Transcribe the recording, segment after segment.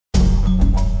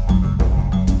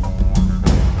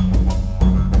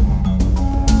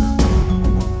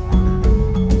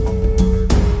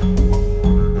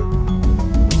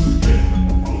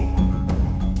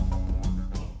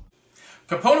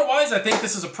think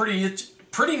this is a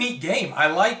pretty neat game. I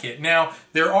like it. Now,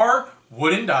 there are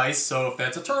wooden dice, so if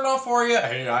that's a turnoff for you,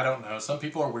 hey, I don't know. Some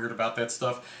people are weird about that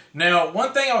stuff. Now,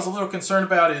 one thing I was a little concerned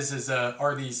about is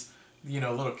are these,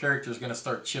 little characters going to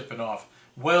start chipping off?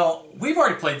 Well, we've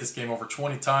already played this game over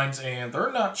 20 times, and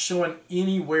they're not showing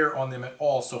anywhere on them at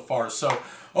all so far. So,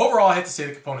 overall, I have to say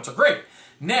the components are great.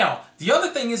 Now, the other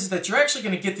thing is that you're actually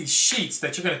going to get these sheets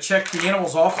that you're going to check the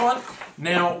animals off on.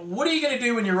 Now, what are you going to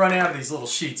do when you run out of these little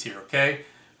sheets here, okay?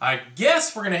 I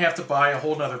guess we're going to have to buy a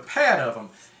whole nother pad of them.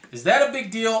 Is that a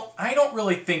big deal? I don't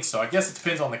really think so. I guess it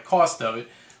depends on the cost of it.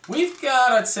 We've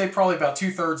got, I'd say, probably about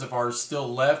 2/3 of ours still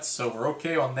left, so we're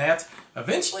okay on that.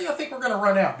 Eventually, I think we're going to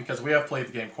run out because we have played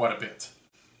the game quite a bit.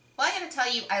 Well, I got to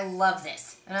tell you, I love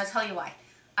this, and I'll tell you why.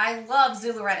 I love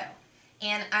Zooloretto,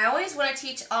 and I always want to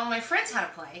teach all my friends how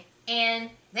to play, and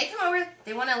they come over,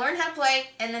 they want to learn how to play,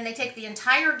 and then they take the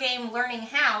entire game learning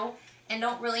how and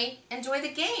don't really enjoy the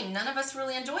game. None of us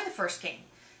really enjoy the first game.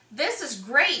 This is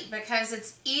great because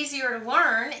it's easier to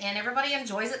learn, and everybody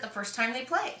enjoys it the first time they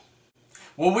play.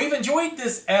 Well, we've enjoyed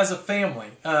this as a family.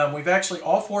 We've actually,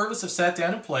 all 4 of us have sat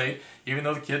down and played, even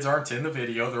though the kids aren't in the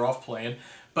video, they're off playing.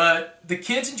 But the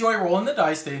kids enjoy rolling the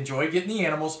dice, they enjoy getting the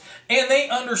animals, and they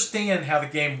understand how the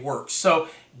game works. So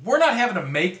we're not having to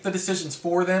make the decisions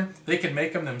for them, they can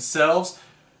make them themselves.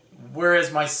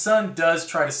 Whereas my son does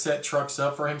try to set trucks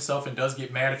up for himself and does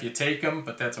get mad if you take him,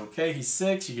 but that's okay, he's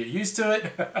 6, you get used to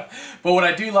it. But what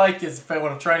I do like is,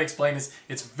 what I'm trying to explain is,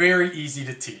 it's very easy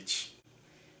to teach.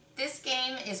 This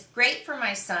game is great for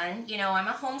my son. You know, I'm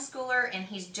a homeschooler and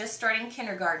he's just starting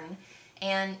kindergarten,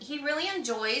 and he really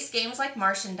enjoys games like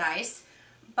Martian Dice,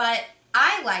 but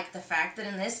I like the fact that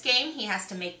in this game he has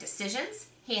to make decisions,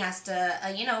 he has to,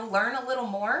 learn a little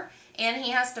more, and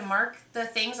he has to mark the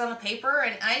things on the paper,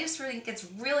 and I just really think it's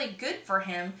really good for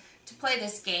him to play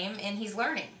this game, and he's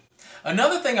learning.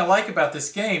 Another thing I like about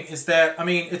this game is that,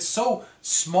 it's so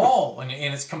small and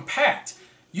it's compact.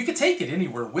 You can take it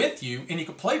anywhere with you, and you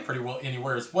can play pretty well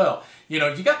anywhere as well. You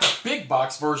got the big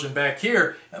box version back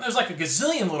here, and there's like a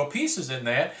gazillion little pieces in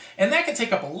that, and that can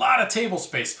take up a lot of table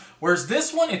space. Whereas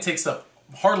this one, it takes up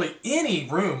hardly any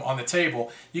room on the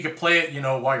table. You can play it,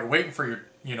 while you're waiting for your,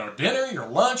 dinner, your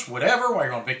lunch, whatever, while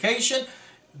you're on vacation.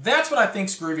 That's what I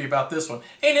think's groovy about this one.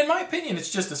 And in my opinion,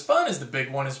 it's just as fun as the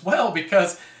big one as well,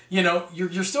 because,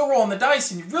 you're still rolling the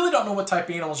dice, and you really don't know what type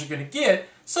of animals you're going to get.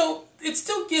 So it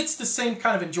still gets the same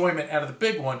kind of enjoyment out of the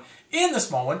big one in the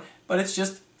small one, but it's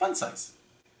just fun size.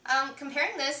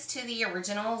 Comparing this to the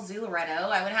original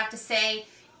Zooloretto, I would have to say,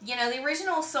 the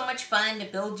original is so much fun to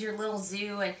build your little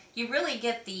zoo, and you really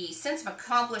get the sense of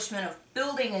accomplishment of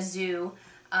building a zoo.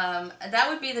 That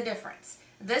would be the difference.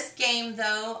 This game,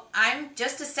 though, I'm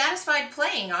just as satisfied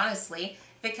playing, honestly,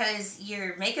 because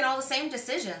you're making all the same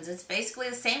decisions. It's basically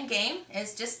the same game,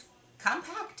 it's just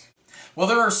compact. Well,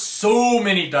 there are so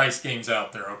many dice games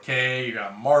out there, okay? You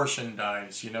got Martian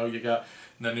Dice, you got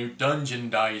the new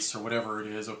Dungeon Dice or whatever it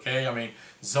is, okay?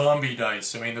 Zombie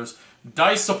Dice. There's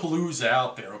Dice-a-Palooza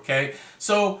out there, okay?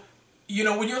 So,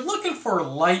 when you're looking for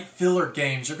light filler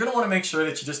games, you're going to want to make sure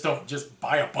that you just don't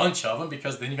buy a bunch of them,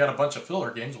 because then you got a bunch of filler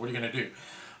games. What are you going to do?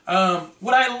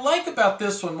 What I like about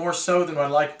this one more so than what I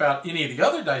like about any of the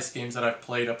other dice games that I've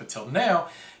played up until now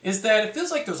is that it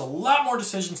feels like there's a lot more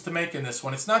decisions to make in this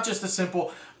one. It's not just a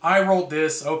simple, I rolled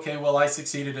this, okay, well I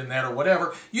succeeded in that or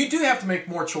whatever. You do have to make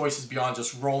more choices beyond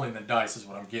just rolling the dice is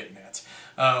what I'm getting at.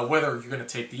 Whether you're going to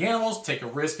take the animals, take a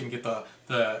risk and get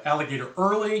the alligator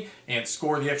early and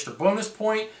score the extra bonus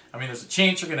point. There's a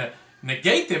chance you're going to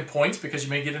negate them points because you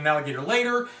may get an alligator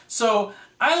later. So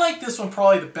I like this one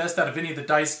probably the best out of any of the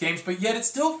dice games, but yet it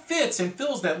still fits and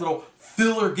fills that little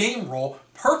filler game role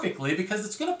perfectly because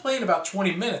it's going to play in about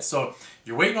 20 minutes. So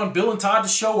you're waiting on Bill and Todd to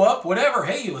show up, whatever.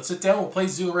 Hey, let's sit down, we'll play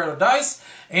Zooloretto Dice,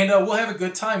 and we'll have a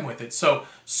good time with it. So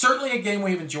certainly a game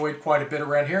we've enjoyed quite a bit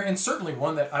around here, and certainly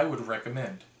one that I would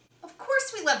recommend. Of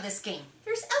course we love this game.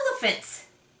 There's elephants.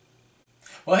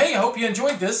 Well, hey, I hope you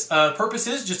enjoyed this. Purpose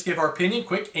is just to give our opinion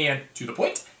quick and to the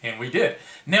point, and we did.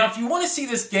 Now, if you want to see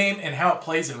this game and how it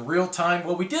plays in real time,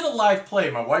 well, we did a live play.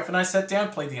 My wife and I sat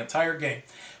down, played the entire game.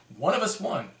 One of us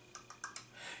won.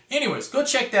 Anyways, go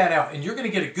check that out, and you're going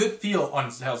to get a good feel on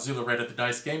how Zooloretto the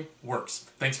Dice game works.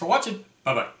 Thanks for watching.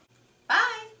 Bye-bye.